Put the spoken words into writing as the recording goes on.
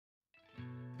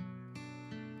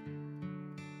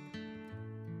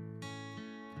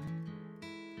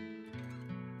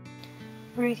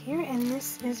right here, and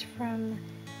this is from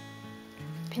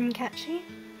Pinkachii.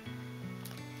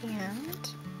 And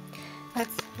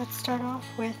let's start off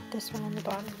with this one on the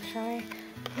bottom, shall we?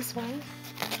 This one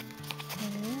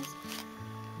is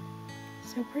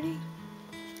so pretty.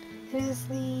 It is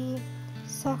the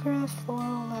Sakura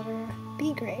Floral Letter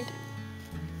B grade.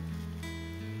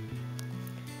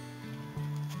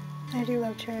 I do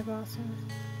love cherry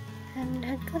blossoms and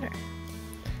head glitter.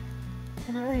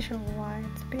 I'm not really sure why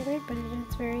it's B grade, but it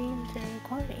is very, very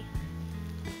quality.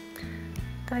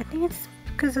 But I think it's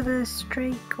because of the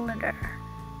stray glitter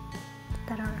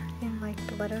that are in like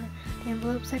the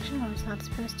envelope section where it's not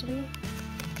supposed to be.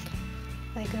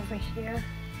 Like over here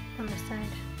on the side.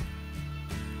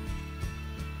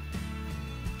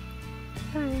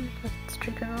 Fine, with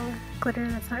stray glitter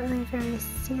that's not really very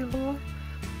seeable.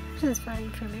 This is fine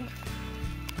for me.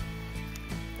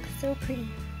 It's so pretty.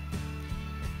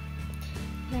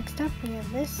 Next up we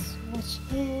have this, which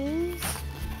is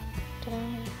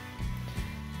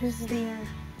this is the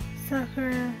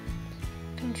Sakura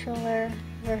Controller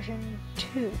version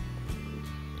 2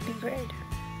 B grade.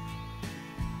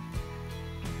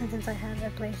 And since I have a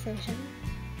PlayStation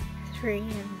 3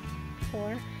 and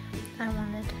 4, I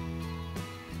wanted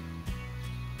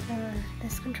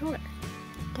this controller.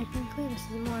 Technically, this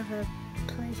is more of a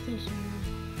PlayStation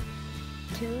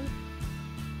 2,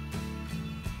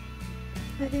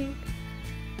 I think.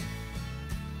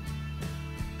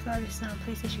 It's obviously not a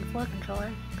PlayStation 4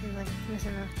 controller, because like there's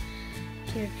a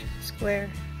huge square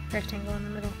rectangle in the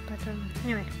middle. But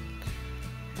anyway,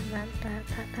 that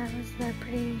was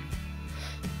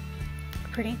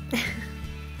pretty.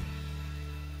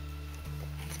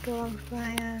 Let's go on with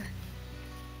my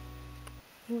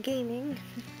gaming.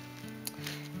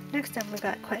 Next up, we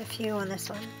got quite a few on this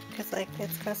one, because like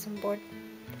it's got some board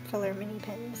filler mini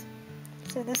pins.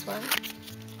 So this one,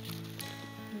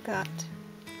 we've got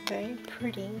very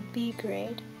pretty B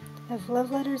grade of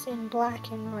love letters in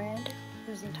black and red.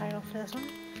 Is the title for this one.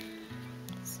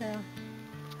 So I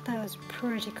thought it was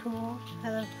pretty cool. I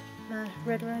love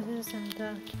red roses, and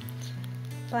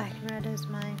black and red is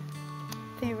my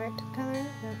favorite color.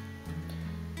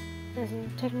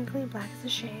 Technically black is a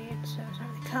shade, so it's not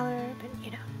really color, but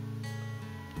you know.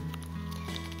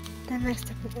 Then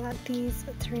next up we got these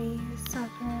 3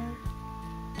 Sakura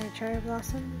cherry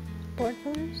blossom board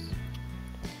fillers.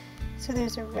 So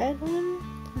there's a red one,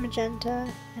 magenta,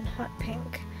 and hot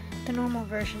pink. The normal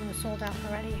version was sold out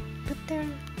already, but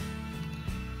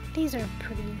these are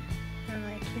pretty. They're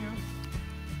like, you know,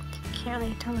 can't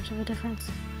really tell much of a difference.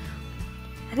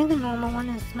 I think the normal one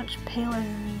is much paler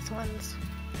than these ones.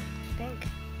 I think.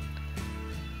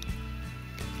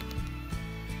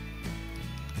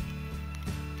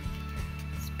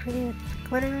 It's pretty with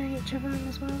glitter in each of them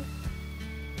as well.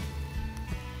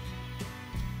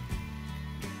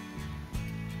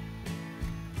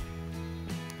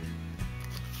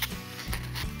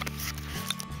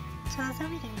 So that's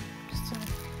everything. Just a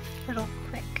little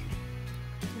quick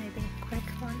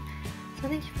one. So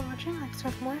thank you for watching. Like to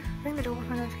talk more, ring the doorbell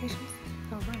for notifications.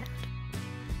 Over and out.